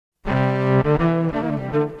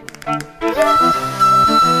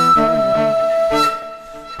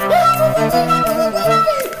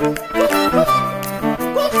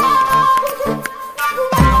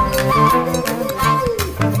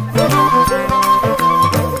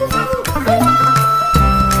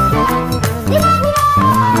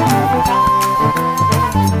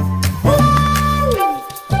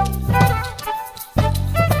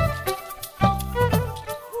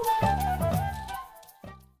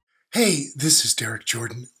Hey, this is Derek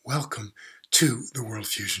Jordan. Welcome to the World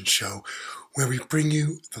Fusion Show, where we bring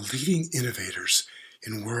you the leading innovators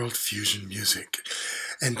in world fusion music.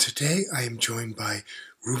 And today I am joined by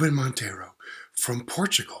Ruben Monteiro from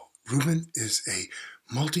Portugal. Ruben is a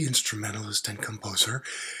multi-instrumentalist and composer,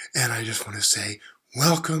 and I just want to say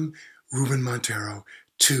welcome, Ruben Monteiro,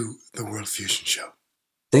 to the World Fusion Show.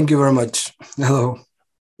 Thank you very much. Hello.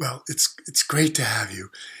 Well, it's great to have you,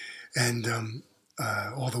 and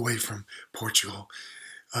all the way from Portugal.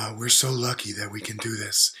 We're so lucky that we can do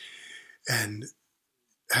this and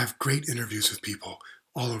have great interviews with people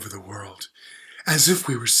all over the world, as if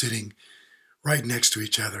we were sitting right next to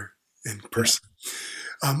each other in person.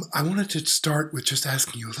 I wanted to start with just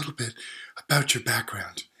asking you a little bit about your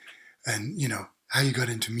background and, how you got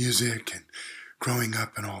into music and growing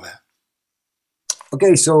up and all that.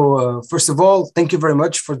 Okay, so first of all, thank you very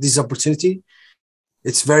much for this opportunity.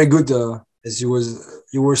 It's very good, as you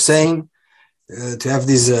were saying, to have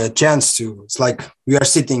this chance to. It's like we are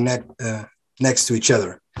sitting next to each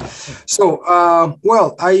other. So,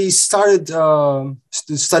 I started to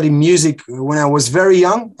study music when I was very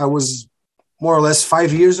young. I was more or less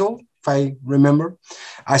 5 years old, if I remember.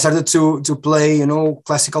 I started to play,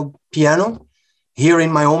 classical piano here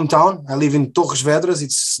in my hometown. I live in Torres Vedras.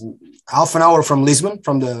 It's half an hour from Lisbon,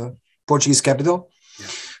 from the Portuguese capital. Yeah.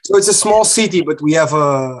 So it's a small city, but we have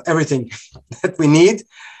everything that we need.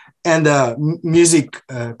 And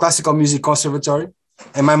classical music conservatory.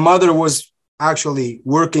 And my mother was actually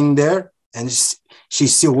working there, and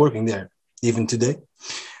she's still working there even today.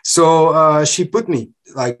 So she put me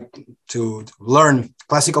to learn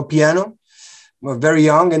classical piano very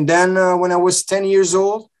young. And then when I was 10 years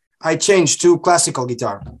old, I changed to classical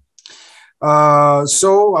guitar.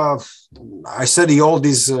 So I study all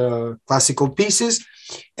these classical pieces.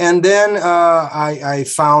 And then I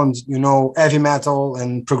found, heavy metal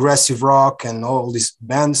and progressive rock and all these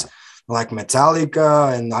bands like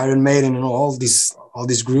Metallica and Iron Maiden and all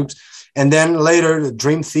these groups. And then later, the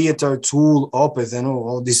Dream Theater, Tool, Opeth, and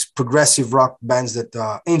all these progressive rock bands that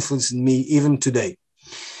influenced me even today.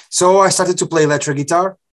 So I started to play electric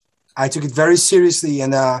guitar. I took it very seriously,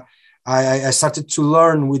 and I started to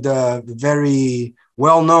learn with a very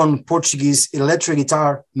well-known Portuguese electric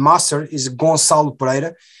guitar master is Gonçalo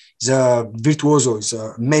Pereira. He's a virtuoso. He's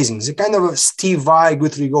amazing. He's a kind of a Steve Vai,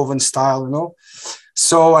 Guthrie Govan style,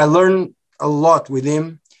 So I learned a lot with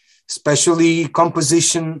him, especially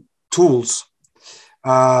composition tools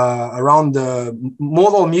around the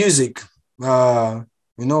modal music. How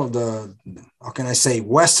can I say,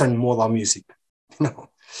 Western modal music,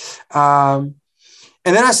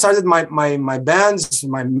 And then I started my bands,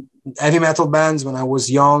 my heavy metal bands when I was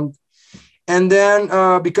young. And then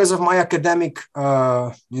because of my academic,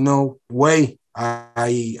 way,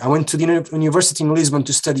 I went to the university in Lisbon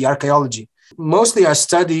to study archeology. Mostly I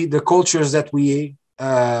study the cultures that we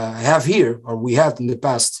have here, or we had in the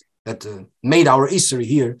past, that made our history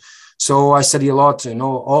here. So I study a lot,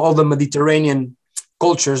 all the Mediterranean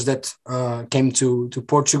cultures that came to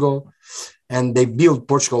Portugal. And they built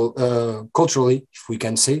Portugal culturally, if we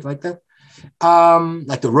can say it like that.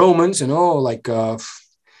 Like the Romans,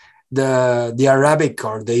 the Arabic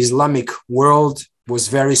or the Islamic world was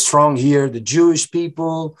very strong here. The Jewish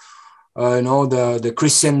people, the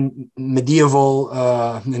Christian medieval,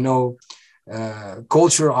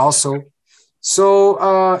 culture also. So,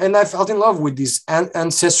 and I fell in love with this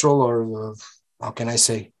ancestral, or how can I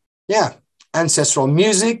say? Yeah, ancestral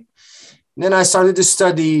music. Then I started to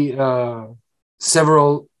study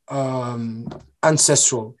several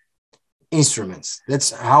ancestral instruments. That's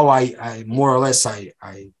how I more or less I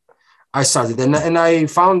started, and I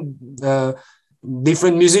found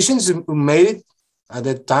different musicians who made it at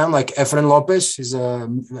that time, like Efren Lopez. He's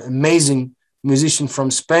an amazing musician from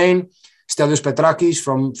Spain. Stelios Petrakis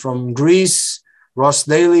from Greece. Ross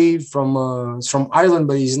Daly from Ireland,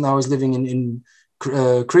 but he's living in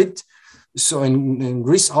Crete, so in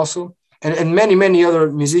Greece also. And many other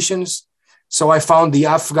musicians. So I found the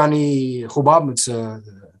Afghani hubab. It's a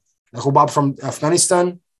hubab from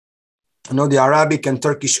Afghanistan. The Arabic and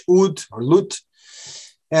Turkish oud or lut.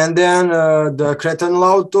 And then the Cretan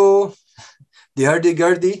lauto, the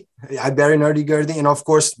hurdy-gurdy, Iberian hurdy-gurdy, and of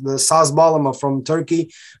course the saz bağlama from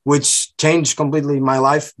Turkey, which changed completely my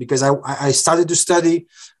life because I started to study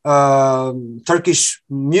Turkish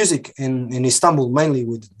music in Istanbul, mainly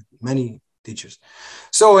with many teachers.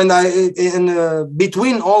 So,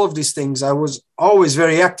 between all of these things, I was always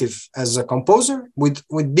very active as a composer with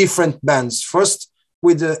different bands. First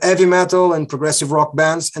with the heavy metal and progressive rock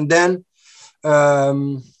bands, and then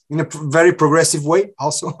in a very progressive way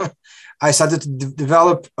also. I started to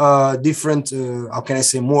develop different, how can I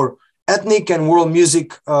say, more ethnic and world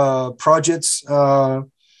music projects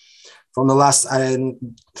from the last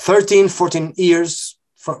 13, 14 years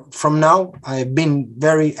from now. I've been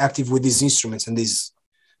very active with these instruments and this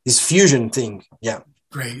fusion thing. Yeah.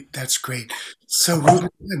 Great. That's great. So Ruben,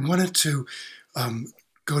 I wanted to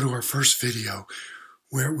go to our first video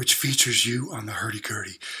which features you on the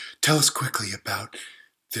hurdy-gurdy. Tell us quickly about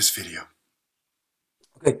this video.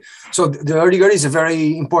 Okay, so the hurdy-gurdy is a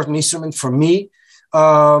very important instrument for me.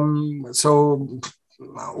 So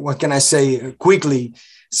what can I say quickly?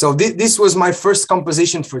 So this was my first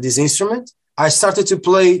composition for this instrument. I started to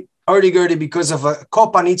play hurdy-gurdy because of a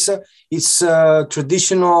kopanica. It's a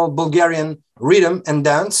traditional Bulgarian rhythm and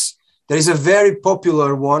dance. There is a very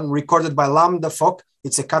popular one recorded by Lambda Folk.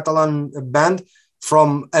 It's a Catalan band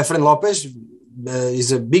from Efren Lopez.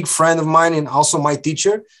 He's a big friend of mine and also my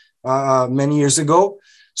teacher many years ago.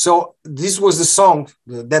 So this was the song,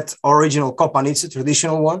 that original kopanica,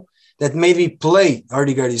 traditional one, that made me play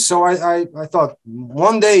hurdy-gurdy. So I thought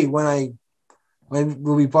one day when it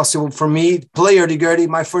will be possible for me to play hurdy-gurdy,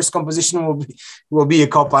 my first composition will be a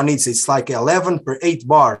kopanica. It's like 11 per 8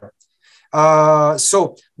 bar.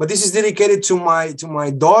 But this is dedicated to my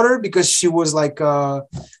daughter because she was like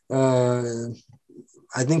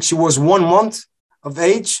I think she was 1 month of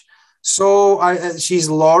age. So she's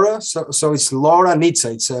Laura. So it's Laura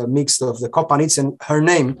Nitsa. It's a mix of the kopanica and her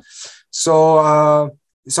name. So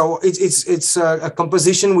it's a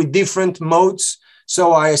composition with different modes.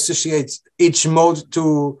 So I associate each mode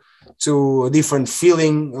to a different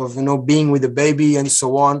feeling of being with the baby and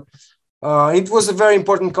so on. It was a very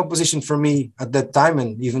important composition for me at that time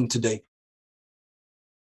and even today.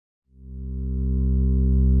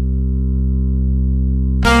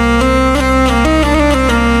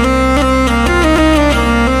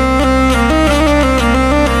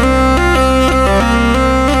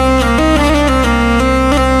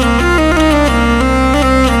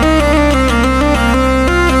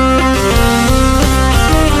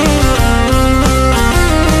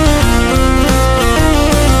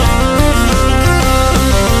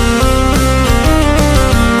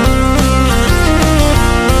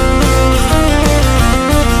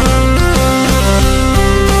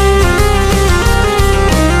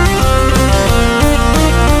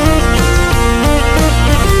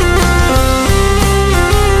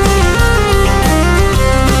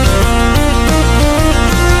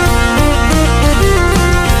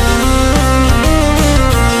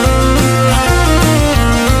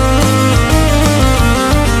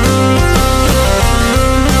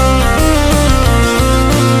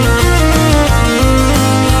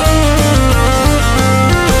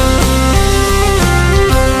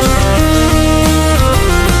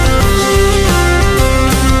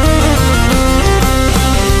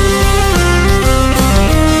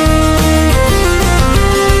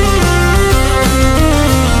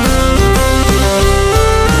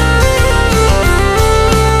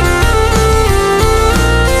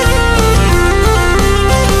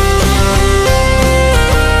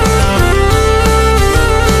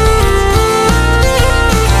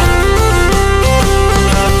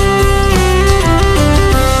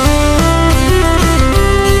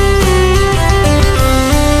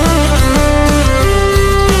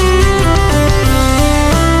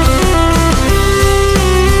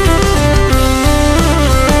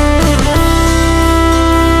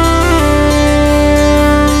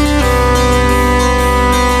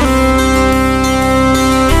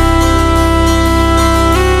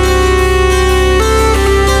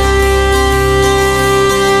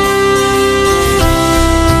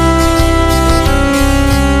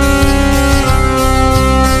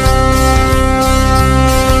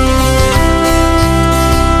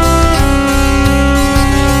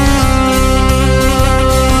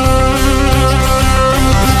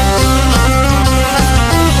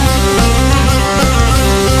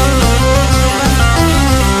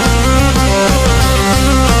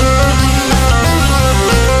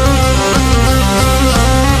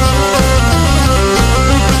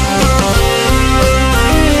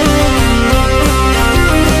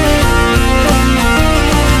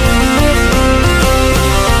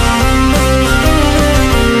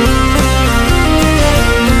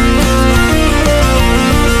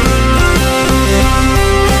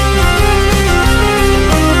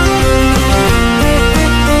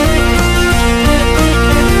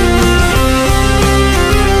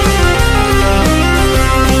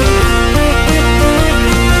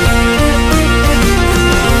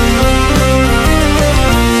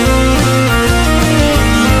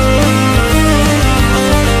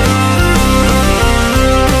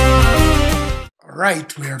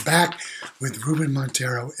 right, we are back with Ruben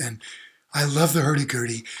Monteiro, and I love the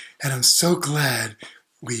hurdy-gurdy, and I'm so glad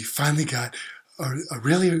we finally got a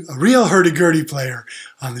real hurdy-gurdy player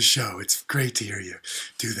on the show. It's great to hear you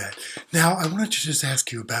do that. Now, I wanted to just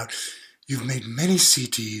ask you about, you've made many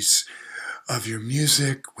CDs of your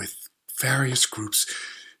music with various groups.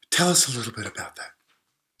 Tell us a little bit about that.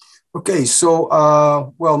 Okay,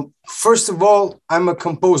 so well, first of all, I'm a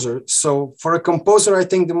composer. So for a composer, I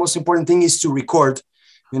think the most important thing is to record.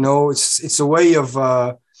 You know, it's a way of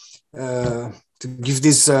to give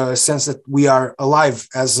this sense that we are alive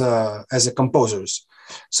as a composers.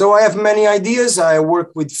 So I have many ideas. I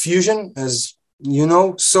work with fusion, as you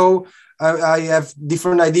know. So I have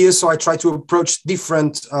different ideas. So I try to approach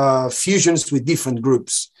different fusions with different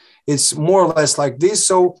groups. It's more or less like this.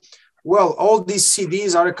 So well, all these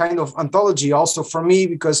CDs are a kind of anthology also for me,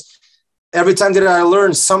 because every time that I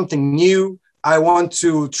learn something new, I want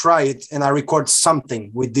to try it and I record something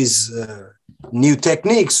with these new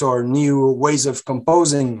techniques or new ways of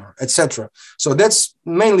composing, etc. So that's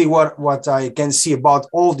mainly what I can see about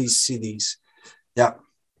all these CDs. Yeah.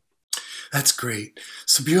 That's great.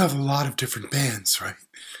 So you have a lot of different bands, right?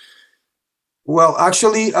 Well,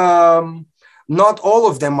 actually, not all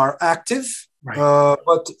of them are active. Right.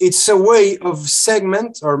 But it's a way of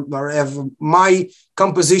segment or have my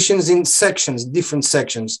compositions in sections, different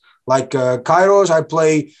sections. Like Kairos, I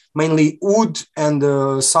play mainly oud and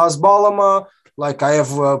saz balama. Like I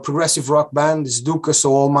have a progressive rock band, it's Duca,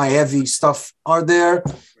 so all my heavy stuff are there.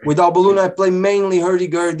 Right. With Albaluna, I play mainly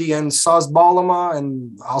hurdy-gurdy and saz balama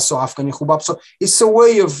and also Afghani hubab. So it's a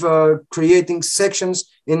way of creating sections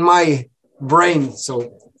in my brain.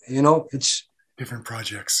 So, you know, it's different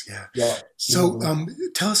projects, yeah. Yeah. So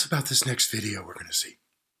tell us about this next video we're going to see.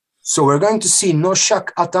 So we're going to see Noshak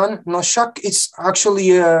Atan. Noshak, it's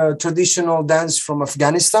actually a traditional dance from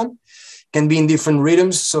Afghanistan. Can be in different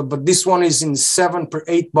rhythms. So, but this one is in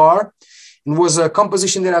 7/8 bar. It was a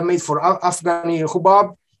composition that I made for Afghani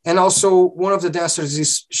hubab. And also one of the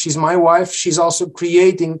dancers she's my wife. She's also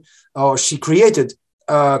she created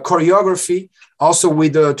choreography also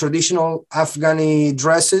with traditional Afghani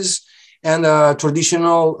dresses. And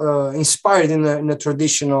traditional, inspired in a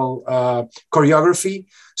traditional choreography.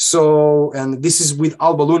 So, and this is with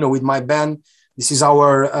Albaluna, with my band. This is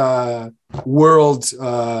our world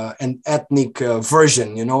and ethnic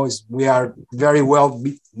version. You know, we are very well,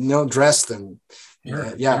 dressed, and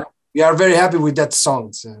yeah, we are very happy with that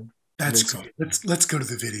song. So, that's good. Let's go to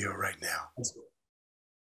the video right now. Let's go.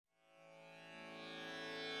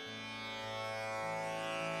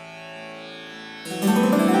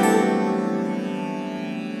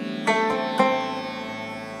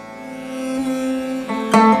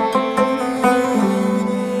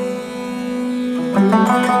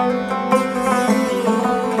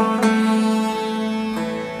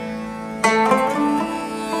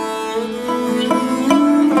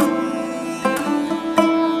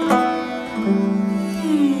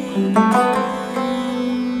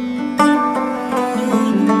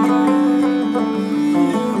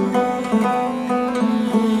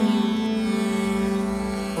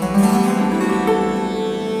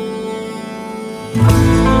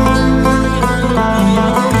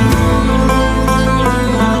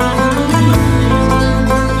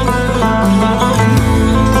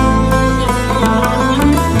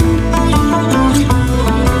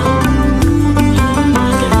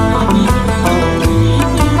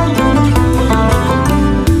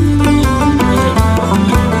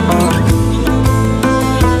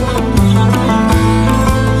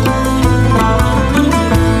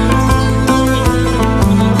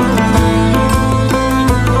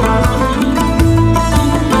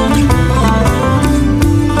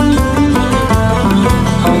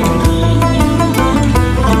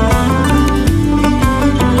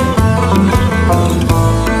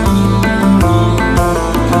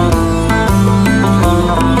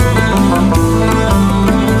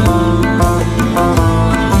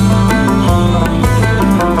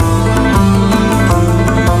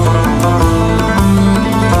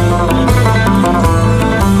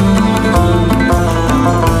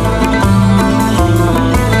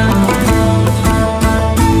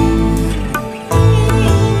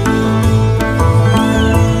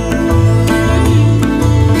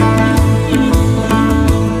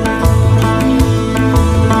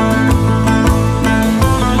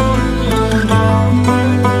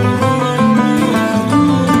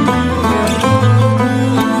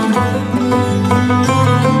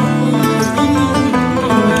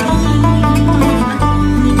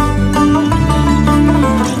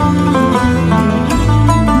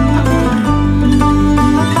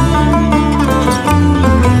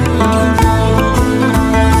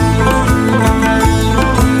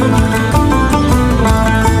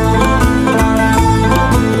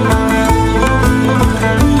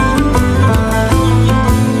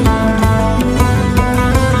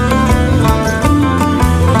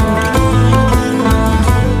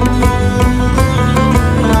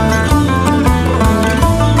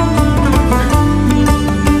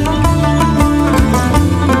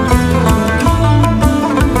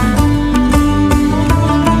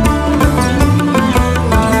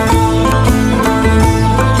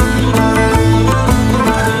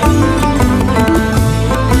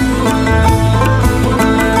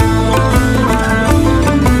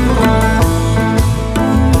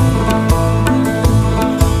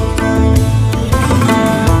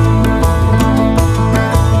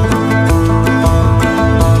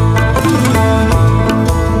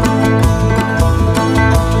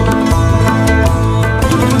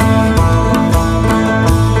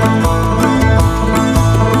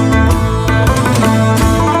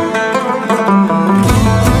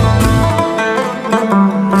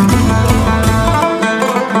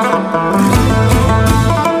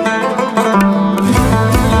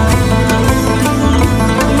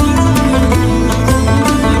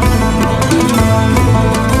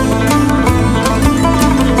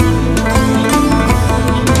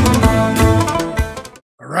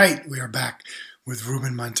 are back with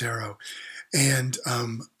Ruben Monteiro. And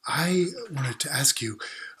I wanted to ask you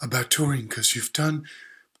about touring because you've gone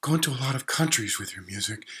to a lot of countries with your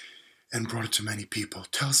music and brought it to many people.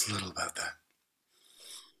 Tell us a little about that.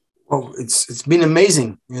 Well, it's been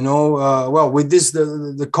amazing, you know. Well, with this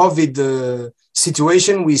the COVID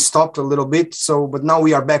situation, we stopped a little bit. So, but now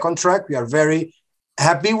we are back on track. We are very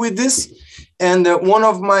happy with this, and one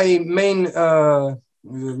of my main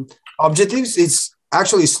objectives is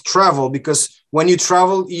actually travel, because when you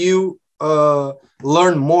travel, you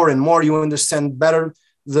learn more and more. You understand better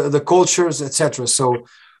the cultures, etc. So,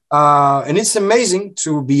 and it's amazing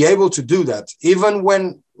to be able to do that, even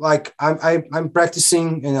when, like, I'm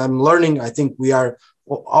practicing and I'm learning. I think we are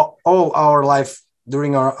all our life,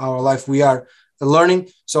 during our life, we are learning.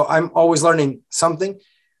 So I'm always learning something.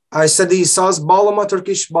 I studied saz bağlama,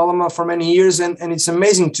 Turkish bağlama, for many years, and it's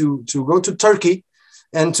amazing to go to Turkey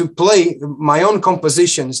and to play my own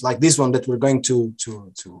compositions, like this one that we're going to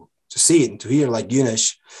see and to hear, like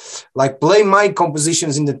Güneş, like play my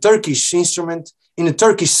compositions in the Turkish instrument, in the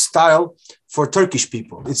Turkish style, for Turkish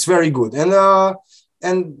people. It's very good,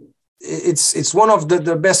 and it's one of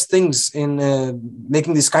the best things in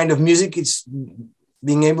making this kind of music. It's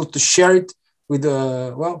being able to share it with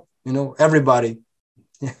well, you know, everybody.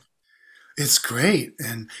 Yeah. It's great.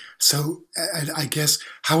 And so I guess,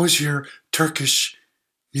 how was your Turkish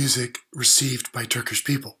music received by Turkish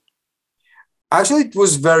people? Actually, it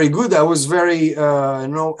was very good. I was very,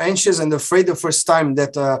 anxious and afraid the first time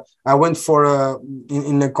that I went for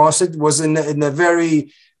in a concert. Was in a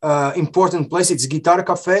very important place. It's Guitar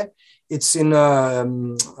Cafe. It's in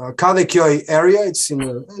Kadıköy area. It's in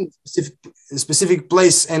a specific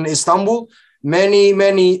place in Istanbul. Many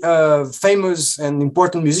famous and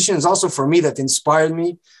important musicians also for me that inspired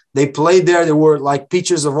me. They played there. There were like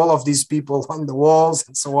pictures of all of these people on the walls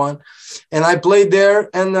and so on. And I played there,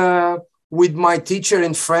 and with my teacher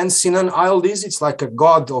and friend Sinan Yıldız, it's like a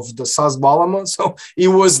god of the saz bağlama. So he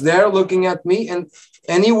was there looking at me,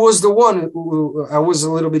 and he was the one who, I was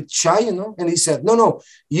a little bit shy, you know, and he said, no,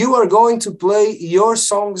 you are going to play your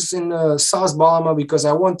songs in saz bağlama, because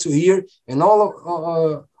I want to hear, and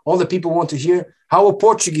all the people want to hear how a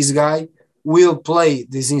Portuguese guy will play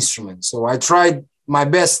this instrument. So I tried my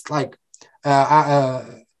best, like a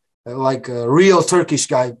real Turkish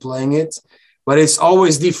guy playing it, but it's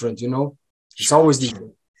always different, you know. It's always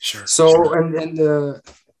different. Sure. So sure. and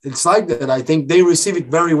it's like that. I think they receive it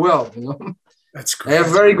very well, you know. That's great. I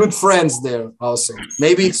have very good friends there also.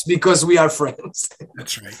 Maybe it's because we are friends.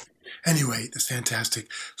 That's right. Anyway, that's fantastic.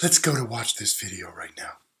 Let's go to watch this video right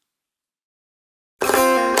now.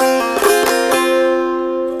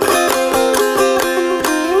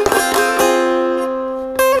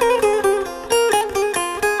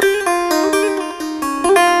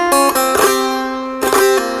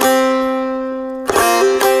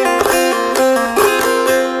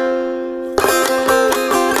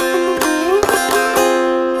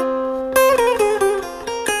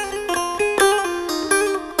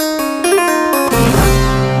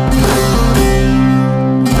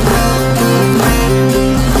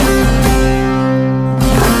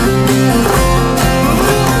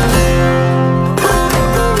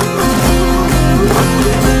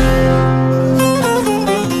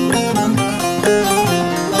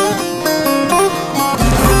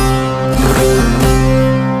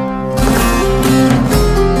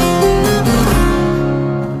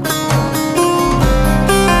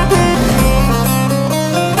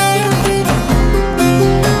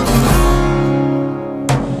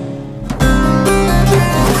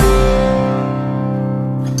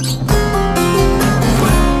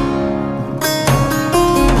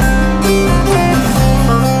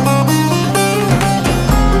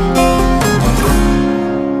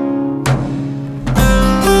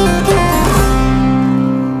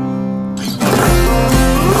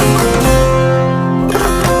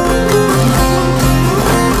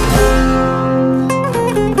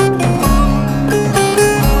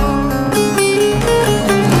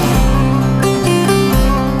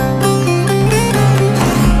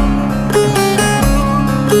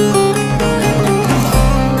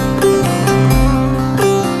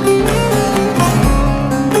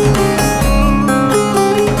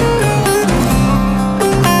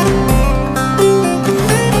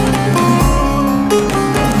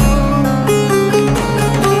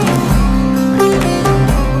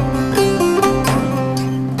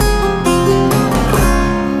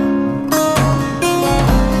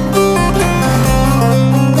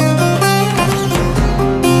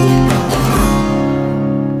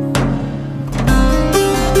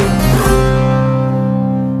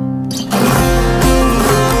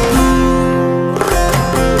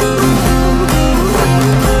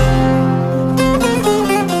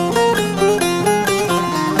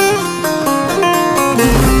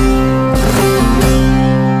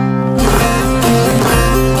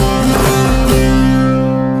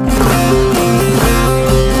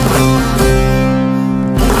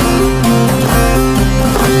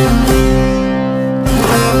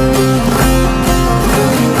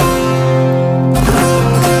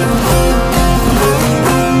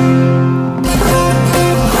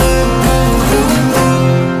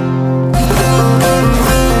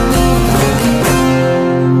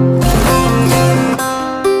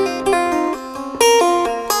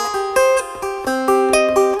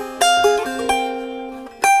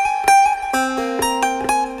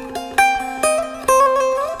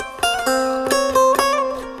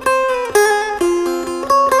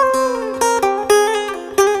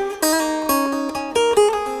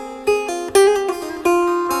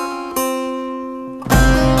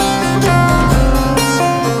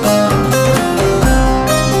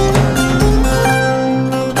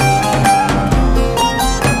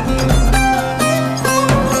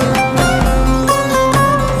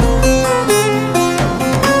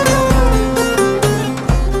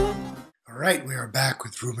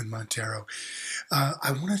 with Ruben Monteiro.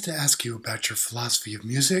 I wanted to ask you about your philosophy of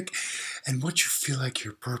music and what you feel like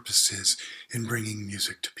your purpose is in bringing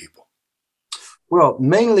music to people. Well,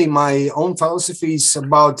 mainly my own philosophy is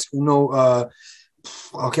about,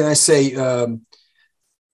 how can I say,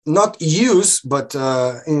 not use, but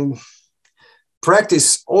in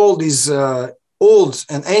practice all these old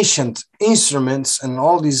and ancient instruments and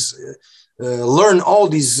all these, learn all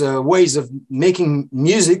these ways of making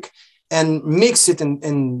music and mix it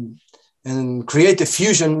and create a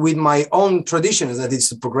fusion with my own traditions, that it's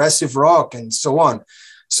the progressive rock and so on.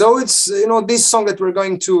 So it's, this song that we're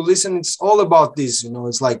going to listen, it's all about this,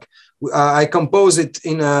 it's like, I compose it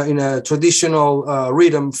in a traditional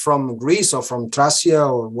rhythm from Greece or from Thracia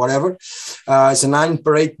or whatever. It's a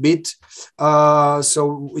 9/8 beat.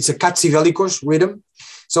 So it's a katsivelikos rhythm.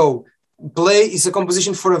 So play is a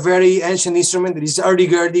composition for a very ancient instrument. It is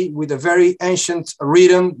hurdy-gurdy with a very ancient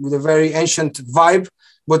rhythm, with a very ancient vibe,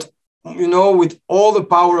 but with all the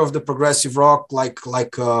power of the progressive rock, like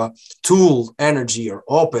Tool energy or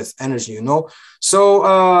Opeth energy, So,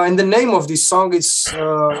 and the name of this song is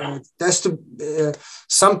that's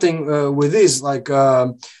something with this, like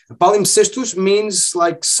palimpsestus means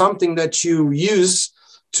like something that you use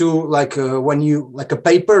to, like when you, like a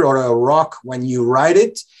paper or a rock, when you write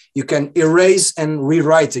it, you can erase and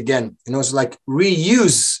rewrite again. It's like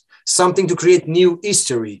reuse something to create new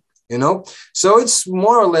history. So it's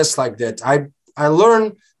more or less like that. I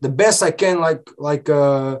learn the best I can, like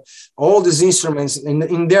all these instruments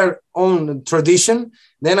in their own tradition.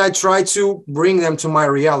 Then I try to bring them to my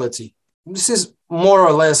reality. This is more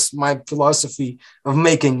or less my philosophy of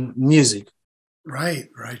making music. Right.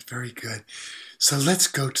 Very good. So let's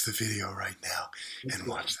go to the video right now and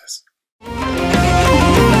watch this.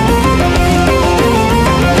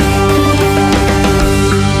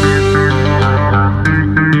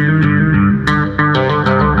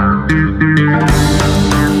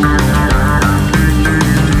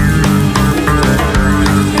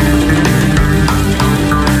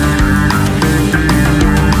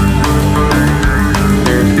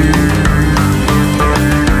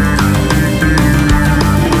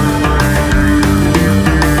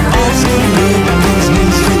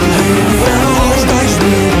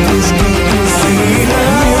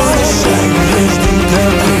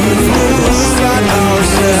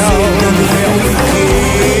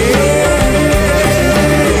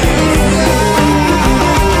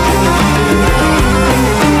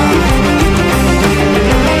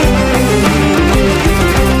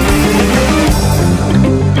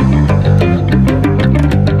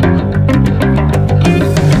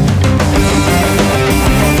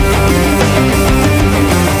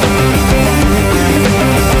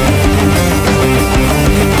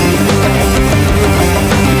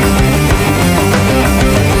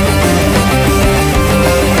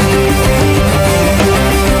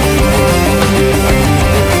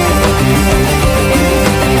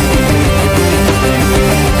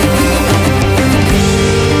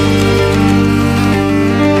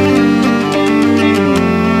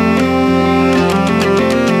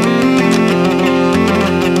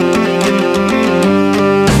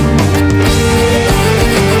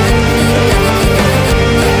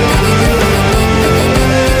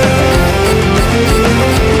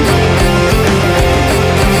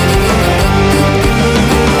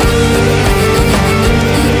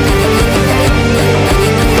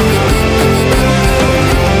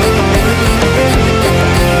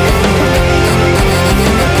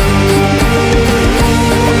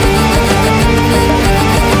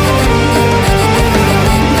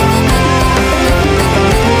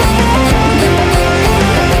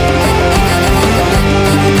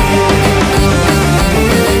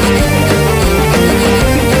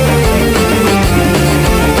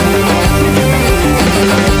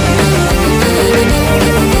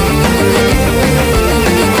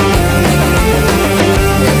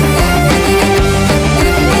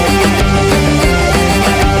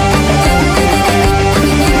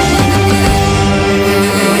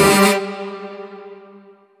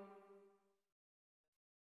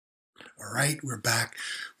 All right, we're back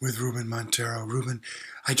with Ruben Monteiro. Ruben,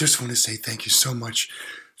 I just want to say thank you so much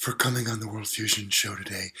for coming on the World Fusion show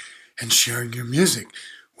today and sharing your music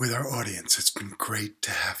with our audience. It's been great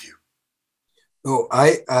to have you. Oh,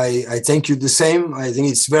 I thank you the same. I think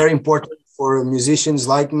it's very important for musicians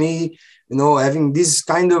like me, having this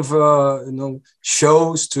kind of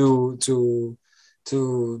shows to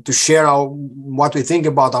share what we think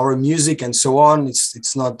about our music and so on.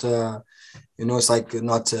 It's not it's like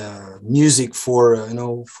not music for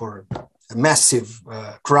for a massive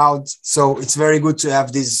crowd. So it's very good to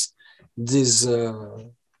have this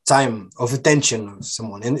time of attention of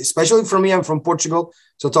someone. And especially for me, I'm from Portugal,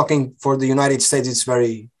 so talking for the United States, it's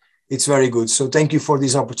very good. So thank you for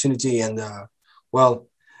this opportunity, and well,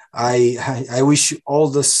 I wish you all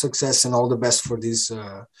the success and all the best for this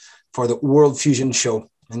for the World Fusion show,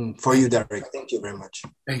 and for you, Derek. Thank you very much.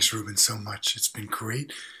 Thanks, Ruben, so much. It's been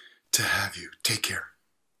great to have you. Take care.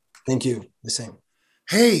 Thank you. The same.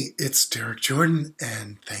 Hey, it's Derek Jordan,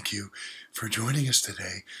 and thank you for joining us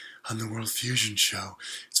today on the World Fusion Show.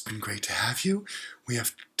 It's been great to have you. We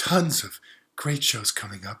have tons of great shows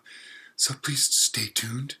coming up, so please stay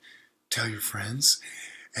tuned, tell your friends,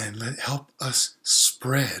 and help us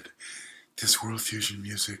spread this World Fusion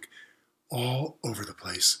music all over the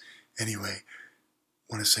place. Anyway, I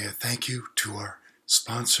want to say a thank you to our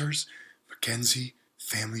sponsors, Mackenzie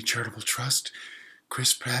Family Charitable Trust,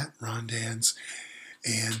 Chris Pratt, Ron Dans,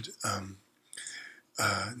 and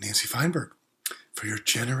Nancy Feinberg, for your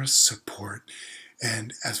generous support.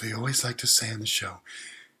 And as we always like to say on the show,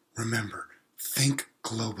 remember, think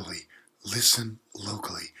globally, listen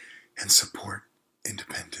locally, and support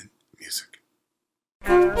independent music.